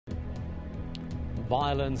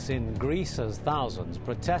Violence in Greece as thousands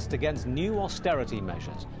protest against new austerity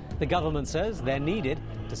measures. The government says they're needed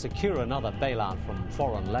to secure another bailout from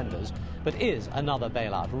foreign lenders. But is another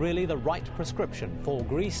bailout really the right prescription for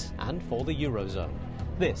Greece and for the Eurozone?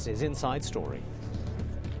 This is Inside Story.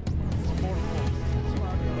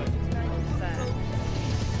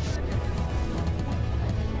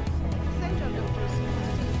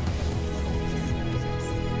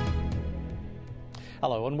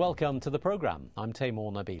 Hello and welcome to the programme. I'm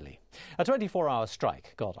Teymoor Nabili. A 24-hour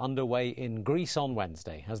strike got underway in Greece on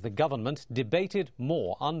Wednesday as the government debated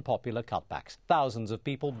more unpopular cutbacks. Thousands of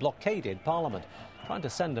people blockaded Parliament, trying to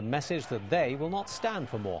send a message that they will not stand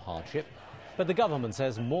for more hardship. But the government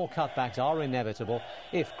says more cutbacks are inevitable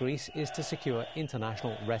if Greece is to secure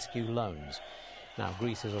international rescue loans. Now,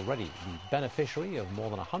 Greece is already the beneficiary of more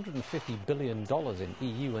than $150 billion in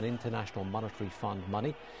EU and International Monetary Fund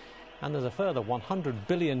money, and there's a further $100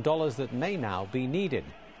 billion that may now be needed.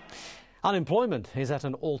 Unemployment is at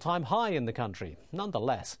an all-time high in the country.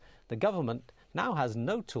 Nonetheless, the government now has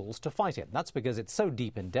no tools to fight it. That's because it's so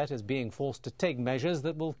deep in debt it's being forced to take measures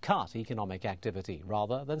that will cut economic activity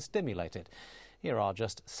rather than stimulate it. Here are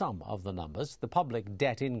just some of the numbers. The public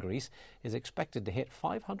debt in Greece is expected to hit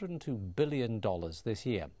 $502 billion this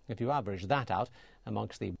year. If you average that out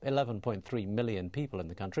amongst the 11.3 million people in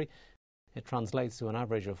the country, it translates to an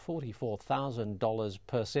average of $44,000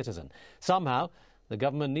 per citizen. Somehow, the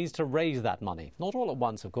government needs to raise that money. Not all at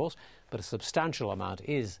once, of course, but a substantial amount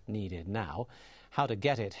is needed now. How to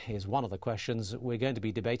get it is one of the questions we're going to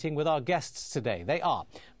be debating with our guests today. They are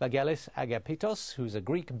Vagelis Agapitos, who's a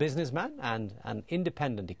Greek businessman and an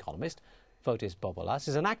independent economist. Fotis Boblas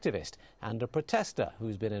is an activist and a protester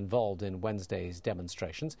who's been involved in Wednesday's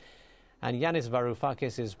demonstrations. And Yanis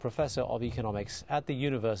Varoufakis is Professor of Economics at the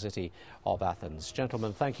University of Athens.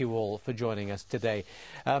 Gentlemen, thank you all for joining us today.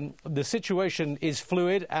 The situation is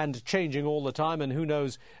fluid and changing all the time, and who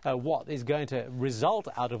knows what is going to result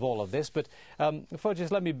out of all of this. But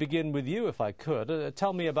Fotis, let me begin with you, if I could.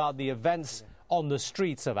 Tell me about the events on the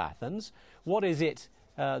streets of Athens. What is it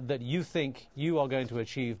that you think you are going to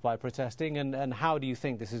achieve by protesting, and how do you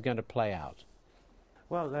think this is going to play out?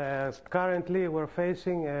 Well, currently we're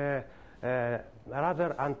facing a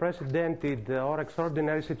rather unprecedented or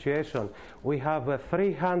extraordinary situation. We have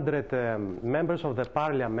 300 members of the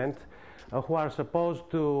parliament who are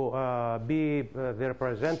supposed to be the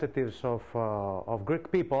representatives of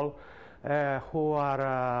Greek people who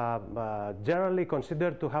are generally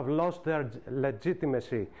considered to have lost their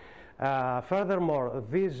legitimacy. Furthermore,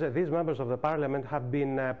 these members of the parliament have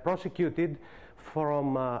been prosecuted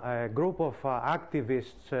from a group of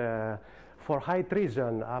activists for high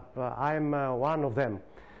treason. I'm one of them.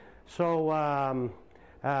 So,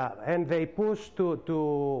 and they push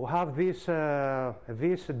to have this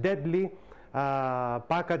deadly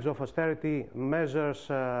package of austerity measures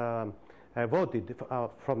voted.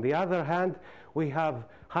 From the other hand, we have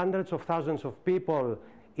hundreds of thousands of people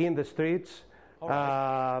in the streets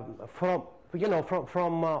from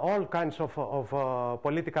all kinds of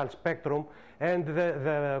political spectrum, and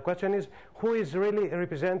the question is, who is really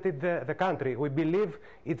representing the country? We believe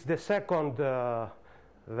it's the second. Well,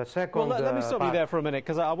 let me stop you there for a minute,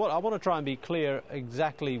 because I want to try and be clear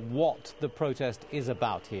exactly what the protest is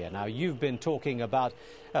about here. Now, you've been talking about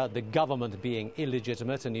the government being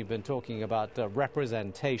illegitimate, and you've been talking about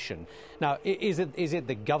representation. Now, is it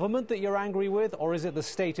the government that you're angry with, or is it the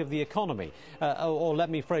state of the economy? Or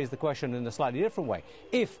let me phrase the question in a slightly different way.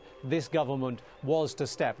 If this government was to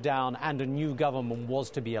step down and a new government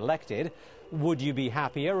was to be elected, would you be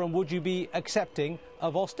happier, and would you be accepting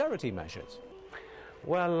of austerity measures?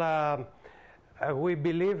 Well, we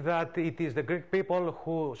believe that it is the Greek people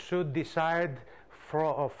who should decide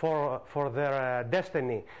for their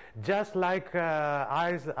destiny, just like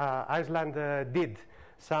Iceland did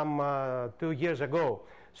some 2 years ago.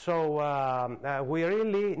 So we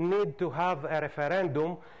really need to have a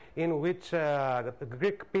referendum in which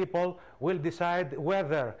Greek people will decide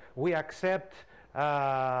whether we accept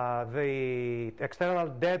the external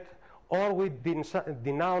debt, or we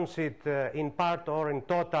denounce it in part or in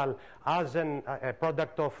total as a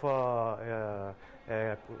product of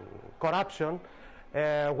corruption,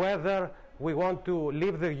 whether we want to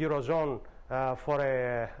leave the Eurozone for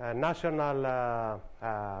a national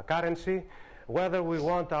currency, whether we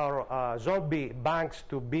want our zombie banks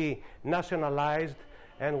to be nationalized,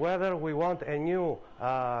 and whether we want a new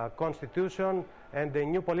constitution and a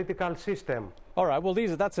new political system. All right. Well,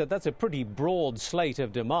 that's a pretty broad slate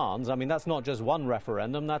of demands. I mean, that's not just one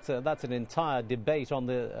referendum. That's an entire debate on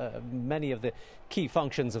the many of the key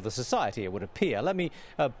functions of the society, it would appear. Let me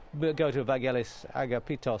go to Vagelis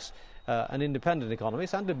Agapitos, an independent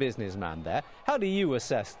economist and a businessman there. How do you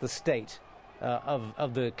assess the state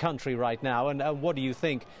of the country right now, and what do you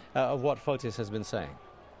think of what Fotis has been saying?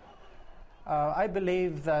 I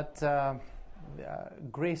believe that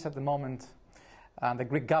Greece at the moment, and the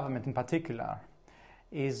Greek government in particular,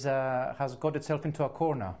 has got itself into a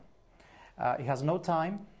corner. It has no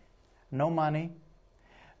time, no money,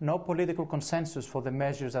 no political consensus for the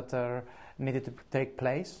measures that are needed to take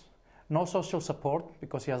place, no social support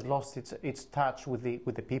because it has lost its touch with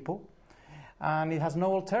the people, and it has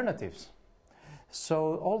no alternatives.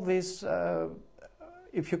 So all this,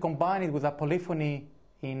 if you combine it with a polyphony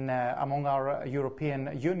among our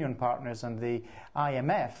European Union partners and the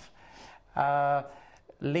IMF,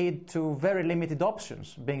 lead to very limited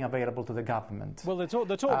options being available to the government. Well, the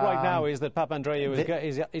talk right now is that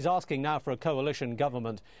Papandreou is asking now for a coalition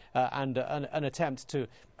government and an attempt to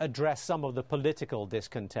address some of the political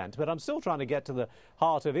discontent. But I'm still trying to get to the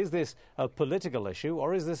heart of, is this a political issue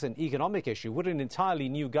or is this an economic issue? Would an entirely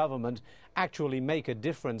new government actually make a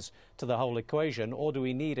difference to the whole equation, or do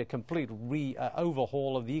we need a complete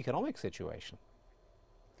overhaul of the economic situation?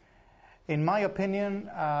 In my opinion,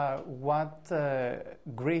 what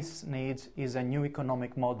Greece needs is a new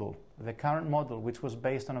economic model. The current model, which was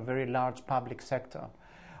based on a very large public sector,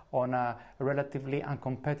 on a relatively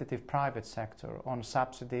uncompetitive private sector, on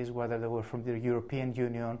subsidies, whether they were from the European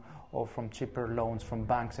Union or from cheaper loans from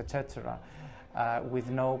banks, etc., with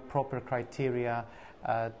no proper criteria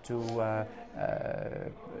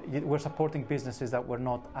we're supporting businesses that were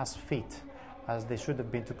not as fit as they should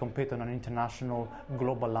have been to compete on an international,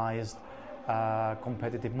 globalized,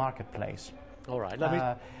 competitive marketplace. All right.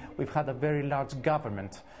 We've had a very large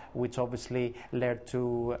government, which obviously led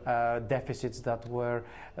to deficits that were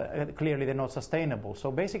clearly they're not sustainable.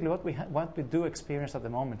 So basically, what we do experience at the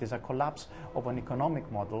moment is a collapse of an economic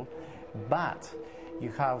model, but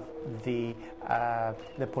you have the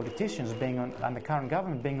politicians being on, and the current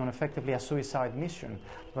government being on effectively a suicide mission.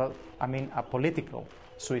 Well, I mean a political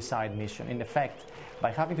suicide mission. In effect,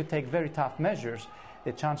 by having to take very tough measures,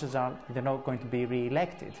 the chances are they're not going to be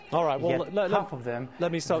re-elected. All right. Well, half of them.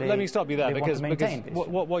 Let me stop you there, because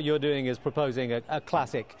what you're doing is proposing a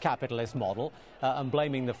classic capitalist model and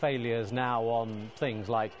blaming the failures now on things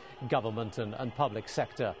like government and public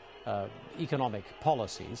sector economic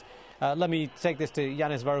policies. Let me take this to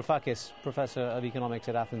Yanis Varoufakis, Professor of Economics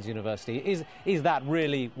at Athens University. Is that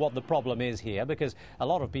really what the problem is here? Because a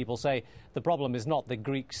lot of people say the problem is not the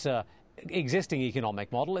Greeks' existing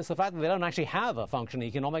economic model, it's the fact that they don't actually have a functioning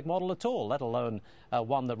economic model at all, let alone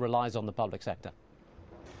one that relies on the public sector.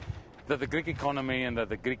 That the Greek economy and that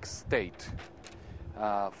the Greek state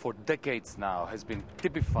for decades now has been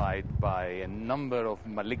typified by a number of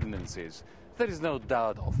malignancies, there is no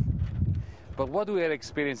doubt of. But what we are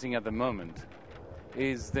experiencing at the moment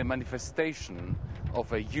is the manifestation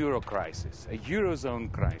of a euro crisis, a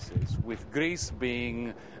eurozone crisis, with Greece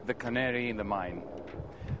being the canary in the mine.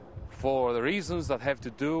 For the reasons that have to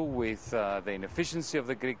do with the inefficiency of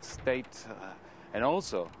the Greek state and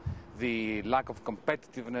also the lack of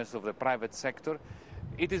competitiveness of the private sector,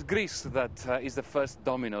 it is Greece that is the first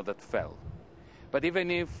domino that fell. But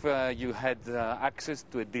even if you had access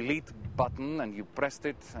to a delete button and you pressed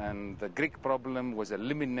it and the Greek problem was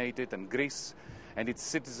eliminated and Greece and its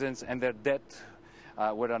citizens and their debt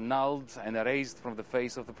were annulled and erased from the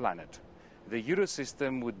face of the planet, the euro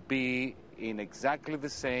system would be in exactly the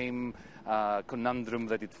same conundrum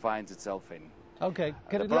that it finds itself in. Okay,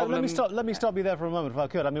 let me stop you there for a moment, if I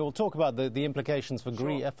could. I mean, we'll talk about the implications for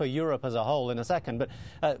for Europe as a whole in a second,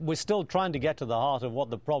 but we're still trying to get to the heart of what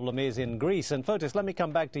the problem is in Greece. And Fotis, let me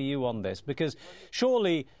come back to you on this, because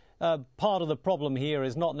surely part of the problem here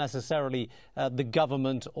is not necessarily the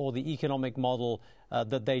government or the economic model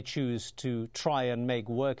that they choose to try and make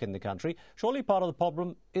work in the country. Surely part of the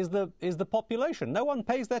problem is the population. No one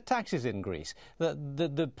pays their taxes in Greece.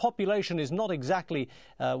 The population is not exactly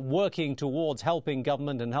working towards helping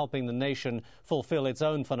government and helping the nation fulfill its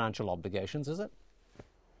own financial obligations, is it?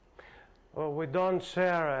 Well, we don't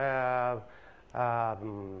share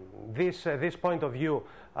this point of view.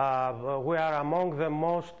 We are among the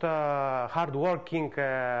most hard-working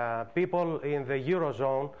people in the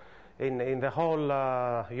Eurozone, in the whole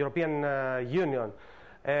European Union.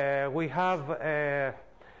 We have a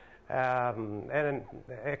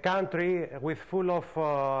country with full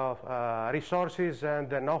of resources and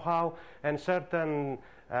know-how and certain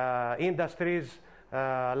industries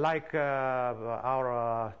like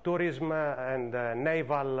our tourism and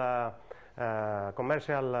naval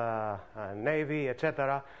commercial navy,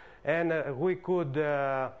 etc. And we could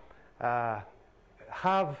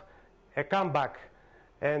have a comeback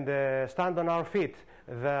and stand on our feet.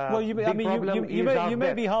 Well, you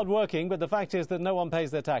may be hard-working, but the fact is that no one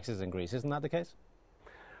pays their taxes in Greece. Isn't that the case?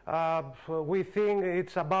 We think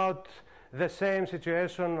it's about the same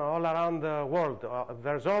situation all around the world.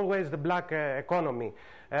 There's always the black economy.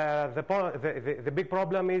 The big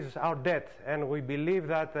problem is our debt, and we believe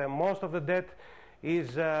that most of the debt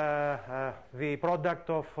is the product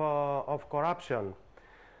of corruption.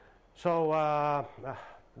 So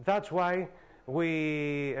that's why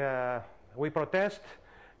we protest,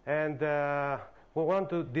 and we want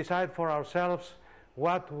to decide for ourselves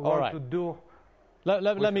what we want to do.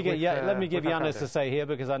 Let me give Yanis to say here,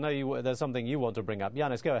 because I know there's something you want to bring up.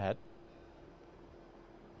 Yanis, go ahead.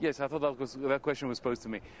 Yes, I thought that question was posed to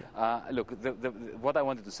me. Look, what I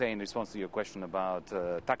wanted to say in response to your question about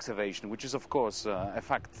tax evasion, which is, of course, a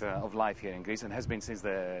fact of life here in Greece and has been since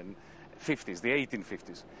the 50s, the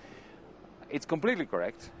 1850s. It's completely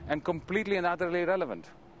correct and completely and utterly irrelevant.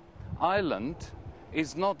 Ireland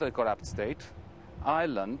is not a corrupt state.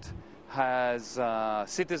 Ireland has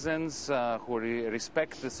citizens who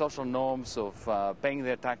respect the social norms of paying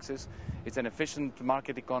their taxes. It's an efficient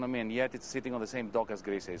market economy, and yet it's sitting on the same dock as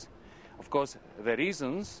Greece is. Of course, the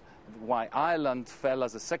reasons why Ireland fell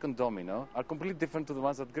as a second domino are completely different to the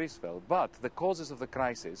ones that Greece fell. But the causes of the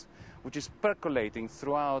crisis, which is percolating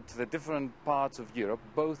throughout the different parts of Europe,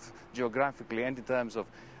 both geographically and in terms of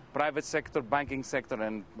private sector, banking sector,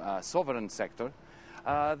 and sovereign sector,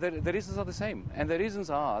 the reasons are the same. And the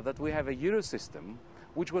reasons are that we have a euro system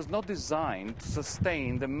which was not designed to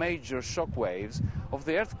sustain the major shockwaves of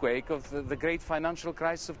the earthquake of the great financial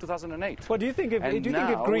crisis of 2008. Well, do you think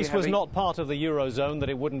if Greece was not part of the eurozone that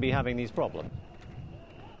it wouldn't be having these problems?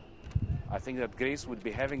 I think that Greece would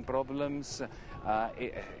be having problems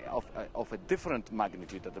of a different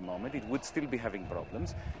magnitude at the moment. It would still be having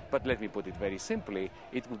problems, but let me put it very simply,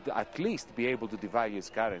 it would at least be able to devalue its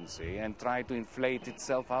currency and try to inflate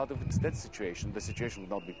itself out of its debt situation. The situation would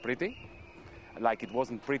not be pretty, like it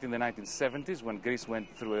wasn't pretty in the 1970s when Greece went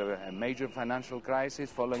through a major financial crisis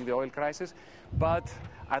following the oil crisis, but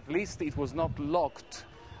at least it was not locked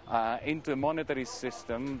into a monetary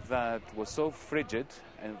system that was so frigid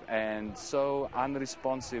and so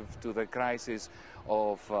unresponsive to the crisis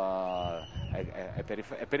of a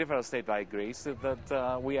peripheral state like Greece,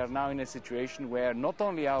 that we are now in a situation where not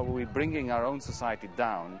only are we bringing our own society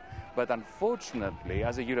down, but unfortunately,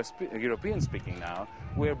 as a European speaking now,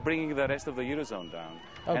 we're bringing the rest of the Eurozone down.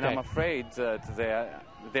 Okay. And I'm afraid that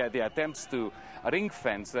the attempts to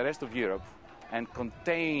ring-fence the rest of Europe and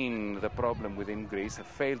contain the problem within Greece have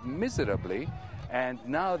failed miserably, and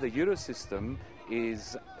now the Euro system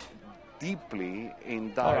is deeply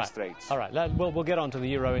in dire straits. All right, we'll get on to the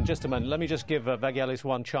euro in just a moment. Let me just give Vagelis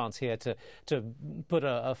one chance here to put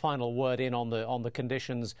a final word in on the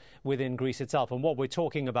conditions within Greece itself. And what we're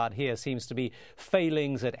talking about here seems to be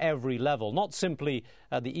failings at every level, not simply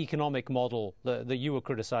the economic model that you were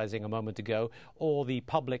criticising a moment ago, or the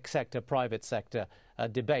public sector, private sector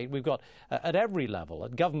debate. We've got at every level,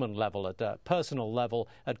 at government level, at personal level,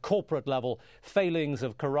 at corporate level, failings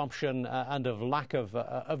of corruption and of lack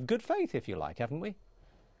of good faith, if you like, haven't we?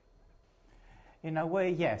 In a way,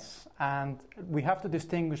 yes. And we have to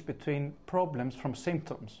distinguish between problems from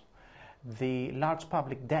symptoms. The large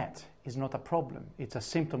public debt is not a problem. It's a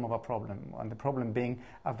symptom of a problem. And the problem being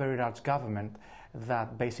a very large government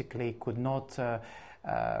that basically could not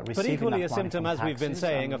but equally a symptom, as we've been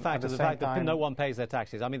saying, a fact of the fact that no one pays their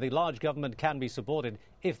taxes. I mean, the large government can be supported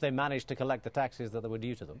if they manage to collect the taxes that were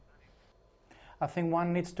due to them. I think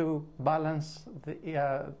one needs to balance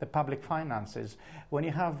the public finances. When you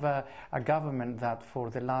have a government that for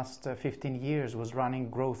the last 15 years was running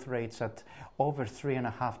growth rates at over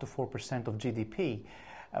 3.5% to 4% of GDP,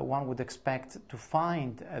 one would expect to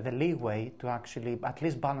find the leeway to actually at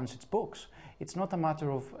least balance its books. It's not a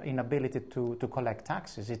matter of inability to collect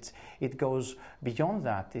taxes. It goes beyond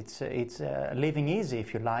that. It's living easy,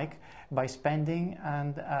 if you like, by spending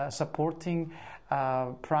and supporting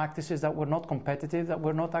practices that were not competitive, that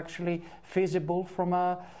were not actually feasible from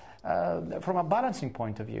a balancing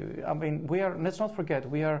point of view. I mean, let's not forget,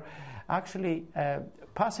 we are actually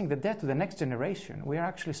passing the debt to the next generation. We are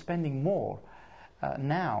actually spending more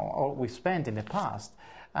now, or we spent in the past.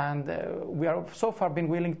 And we are so far been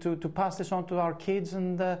willing to pass this on to our kids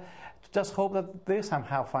and to just hope that they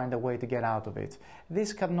somehow find a way to get out of it.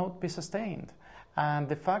 This cannot be sustained. And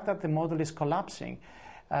the fact that the model is collapsing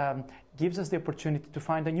gives us the opportunity to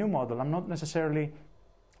find a new model. I'm not necessarily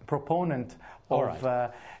proponent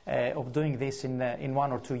of doing this in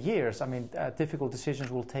 1 or 2 years. I mean, difficult decisions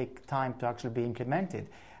will take time to actually be implemented.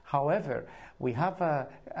 However, we have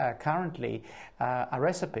currently a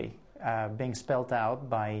recipe being spelled out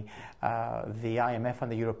by the IMF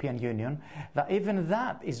and the European Union, that even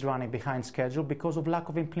that is running behind schedule because of lack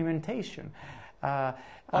of implementation.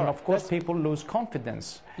 And of course, people lose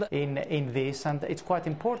confidence in this, and it's quite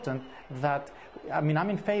important that, I mean, I'm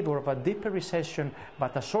in favor of a deeper recession,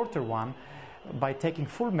 but a shorter one, by taking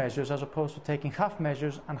full measures as opposed to taking half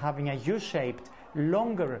measures and having a U-shaped,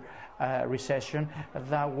 longer recession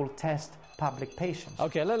that will test public patience.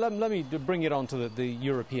 Okay, let me bring it on to the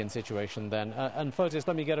European situation then. And Fotis,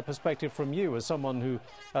 let me get a perspective from you as someone who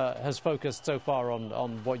has focused so far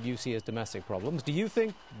on what you see as domestic problems. Do you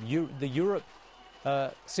think the Europe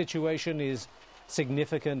situation is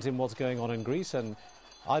significant in what's going on in Greece, and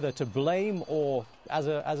either to blame or as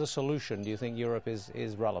a solution, do you think Europe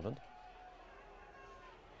is relevant?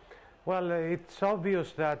 Well, it's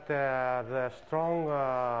obvious that the strong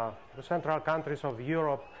the central countries of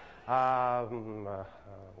Europe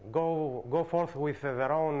go forth with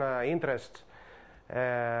their own interests.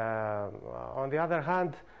 On the other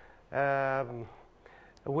hand,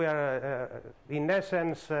 we are in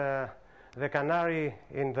essence the canary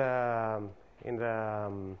in the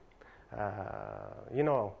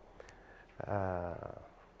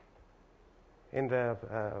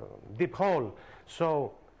deep hole.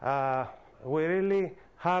 So we really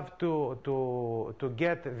have to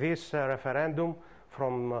get this referendum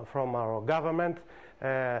from our government,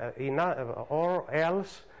 or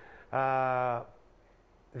else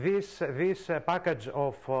this package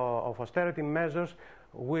of austerity measures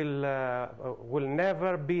will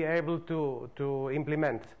never be able to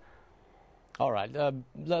implement. All right,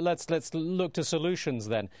 let's look to solutions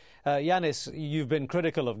then. Yanis, you've been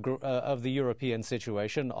critical of the European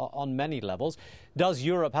situation on many levels. Does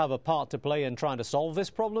Europe have a part to play in trying to solve this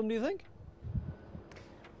problem, do you think?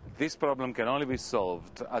 This problem can only be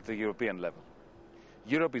solved at the European level.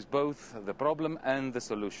 Europe is both the problem and the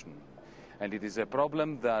solution. And it is a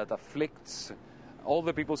problem that afflicts all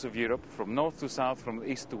the peoples of Europe, from north to south, from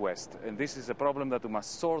east to west. And this is a problem that we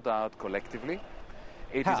must sort out collectively.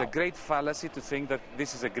 It is a great fallacy to think that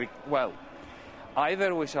this is a Greek... Well,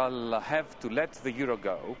 either we shall have to let the euro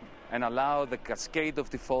go and allow the cascade of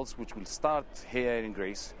defaults, which will start here in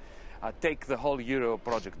Greece, take the whole euro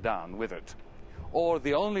project down with it. Or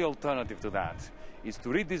the only alternative to that is to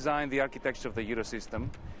redesign the architecture of the euro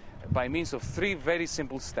system by means of 3 very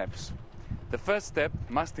simple steps. The first step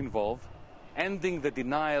must involve ending the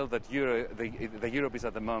denial that Europe is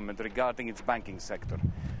at the moment regarding its banking sector.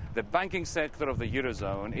 The banking sector of the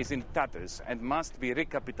Eurozone is in tatters and must be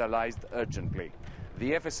recapitalized urgently.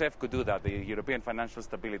 The FSF could do that, the European Financial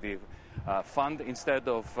Stability Fund, instead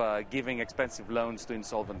of giving expensive loans to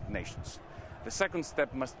insolvent nations. The second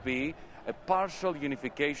step must be a partial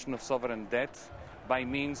unification of sovereign debt by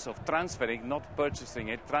means of transferring, not purchasing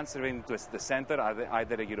it, transferring to the center,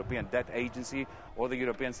 either a European debt agency or the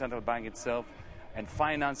European Central Bank itself, and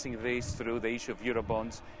financing this through the issue of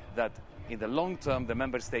Eurobonds that in the long term the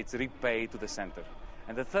member states repay to the center.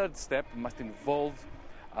 And the third step must involve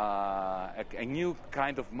a new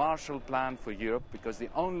kind of Marshall Plan for Europe, because the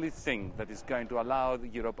only thing that is going to allow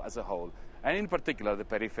Europe as a whole, and in particular the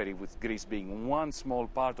periphery, with Greece being one small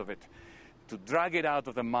part of it, to drag it out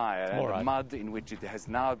of the mire and the mud in which it has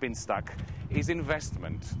now been stuck, is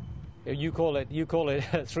investment. You call it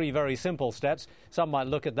 3 very simple steps. Some might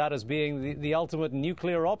look at that as being the ultimate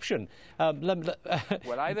nuclear option. Well,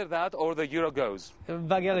 either that or the euro goes.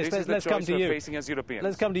 Vagelis, let's come to you. Facing as Europeans.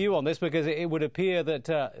 Let's come to you on this, because it would appear that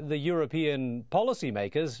the European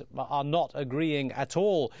policymakers are not agreeing at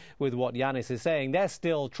all with what Yanis is saying. They're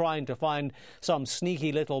still trying to find some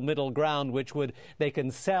sneaky little middle ground which they can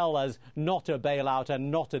sell as not a bailout and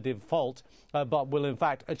not a default, but will in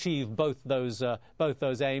fact achieve both those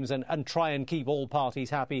aims and try and keep all parties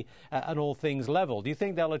happy and all things level. Do you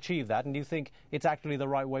think they'll achieve that, and do you think it's actually the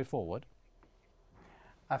right way forward?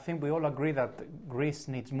 I think we all agree that Greece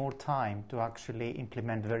needs more time to actually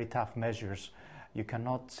implement very tough measures. You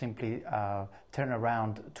cannot simply turn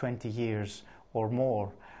around 20 years or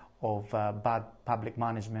more of bad public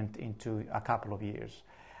management into a couple of years.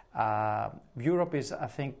 Europe is, I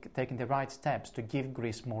think, taking the right steps to give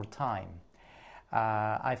Greece more time.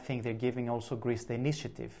 I think they're giving also Greece the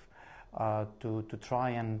initiative to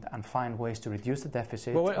try and find ways to reduce the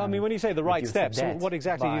deficit. Well, I mean, when you say the right steps, what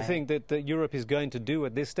exactly do you think that Europe is going to do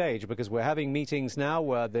at this stage? Because we're having meetings now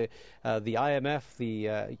where the IMF,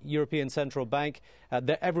 the European Central Bank,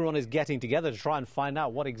 everyone is getting together to try and find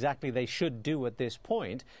out what exactly they should do at this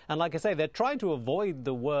point. And like I say, they're trying to avoid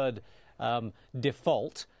the word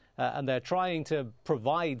default. And they're trying to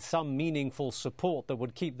provide some meaningful support that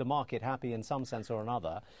would keep the market happy in some sense or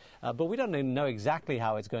another. But we don't even know exactly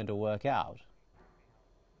how it's going to work out.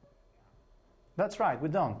 That's right, we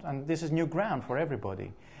don't. And this is new ground for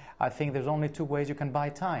everybody. I think there's only two ways you can buy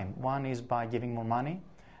time. One is by giving more money,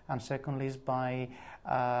 and secondly is by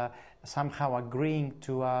somehow agreeing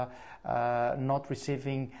to not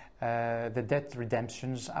receiving the debt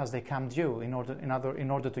redemptions as they come due in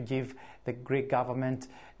order to give the Greek government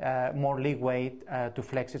more leeway to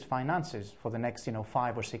flex its finances for the next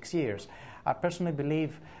 5 or 6 years. I personally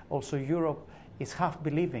believe also Europe is half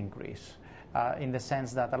believing Greece in the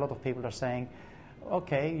sense that a lot of people are saying,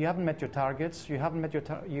 okay, you haven't met your targets, you have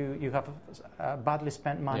badly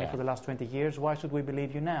spent money for the last 20 years, why should we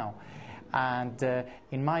believe you now? And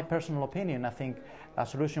in my personal opinion, I think a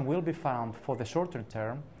solution will be found for the shorter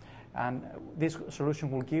term, and this solution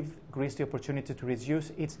will give Greece the opportunity to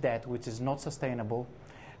reduce its debt, which is not sustainable,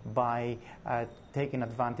 by taking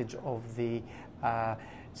advantage of the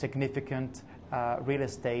significant real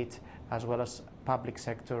estate as well as public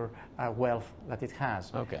sector wealth that it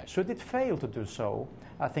has. Okay. Should it fail to do so,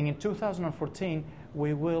 I think in 2014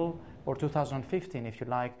 we will, or 2015 if you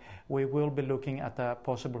like, we will be looking at a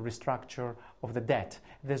possible restructure of the debt.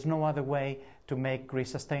 There's no other way to make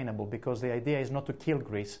Greece sustainable, because the idea is not to kill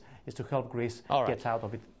Greece, is to help Greece get out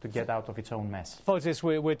of its own mess. Fotis,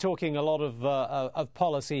 we're talking a lot of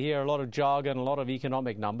policy here, a lot of jargon, a lot of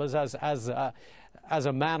economic numbers. As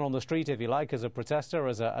a man on the street, if you like, as a protester,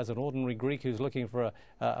 as an ordinary Greek who's looking for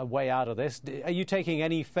a way out of this, are you taking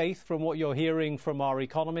any faith from what you're hearing from our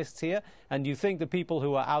economists here? And do you think the people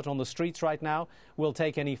who are out on the streets right now will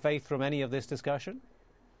take any faith from any of this discussion?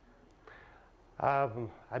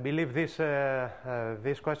 I believe this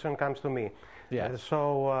question comes to me. Yeah.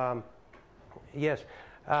 Yes.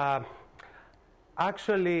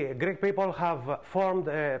 Actually, Greek people have formed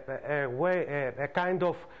a kind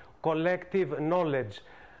of collective knowledge.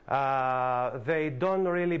 They don't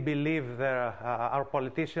really believe that our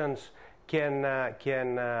politicians can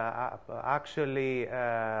actually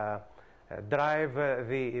drive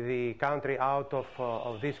the country out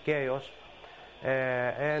of this chaos.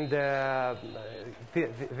 And the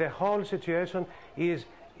whole situation is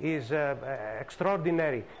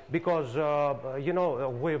extraordinary, because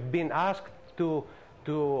we've been asked to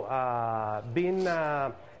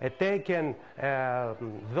taken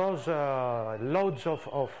those loads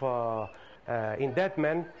of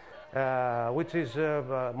indebtedness, which is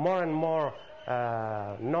more and more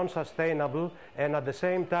non-sustainable, and at the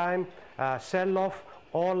same time sell off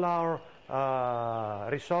all our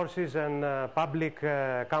resources and public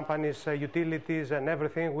companies, utilities and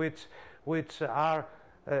everything, which are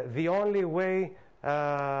the only way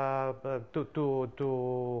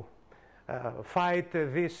to fight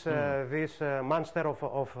this monster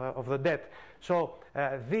of the debt. So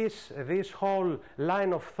this whole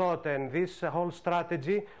line of thought and this whole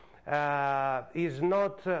strategy is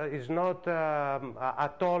not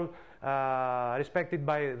at all respected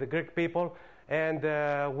by the Greek people, and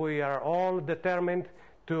we are all determined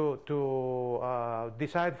to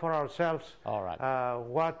decide for ourselves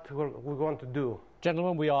what we want to do.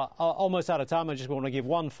 Gentlemen, we are almost out of time. I just want to give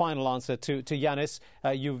one final answer to Yanis.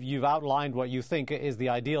 You've outlined what you think is the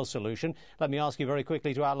ideal solution. Let me ask you very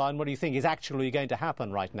quickly to outline what do you think is actually going to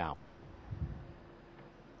happen right now?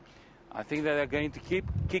 I think that they're going to keep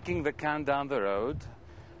kicking the can down the road,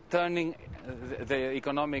 turning the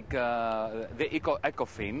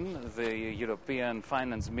ECOFIN, the European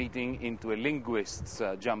Finance Meeting, into a linguists'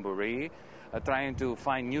 jamboree, trying to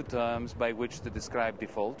find new terms by which to describe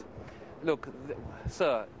default. Look,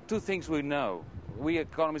 sir, two things we know. We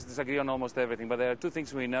economists disagree on almost everything, but there are two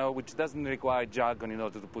things we know which doesn't require jargon in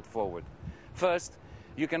order to put forward. First,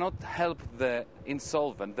 you cannot help the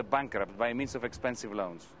insolvent, the bankrupt, by means of expensive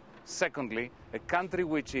loans. Secondly, a country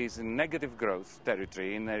which is in negative growth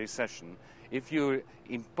territory, in a recession, if you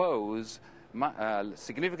impose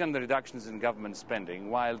significant reductions in government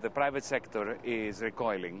spending while the private sector is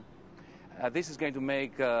recoiling, this is going to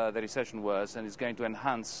make the recession worse, and it's going to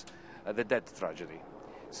enhance the debt tragedy.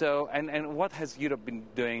 So, and what has Europe been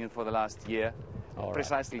doing for the last year?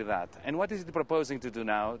 Precisely that. And what is it proposing to do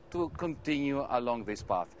now? To continue along this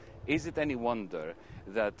path. Is it any wonder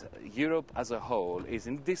that Europe as a whole is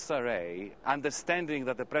in disarray, understanding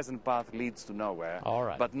that the present path leads to nowhere, All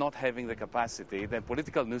right. but not having the capacity, then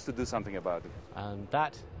political news to do something about it. And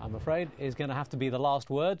that, I'm afraid, is going to have to be the last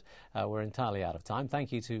word. We're entirely out of time.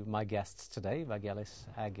 Thank you to my guests today, Vagelis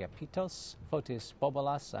Agapitos, Fotis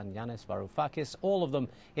Boblas and Yanis Varoufakis, all of them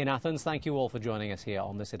in Athens. Thank you all for joining us here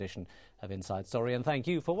on this edition of Inside Story, and thank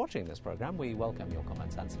you for watching this programme. We welcome your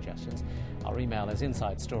comments and suggestions. Our email is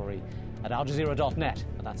insidestory@aljazeera.net,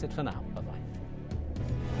 and that's it for now.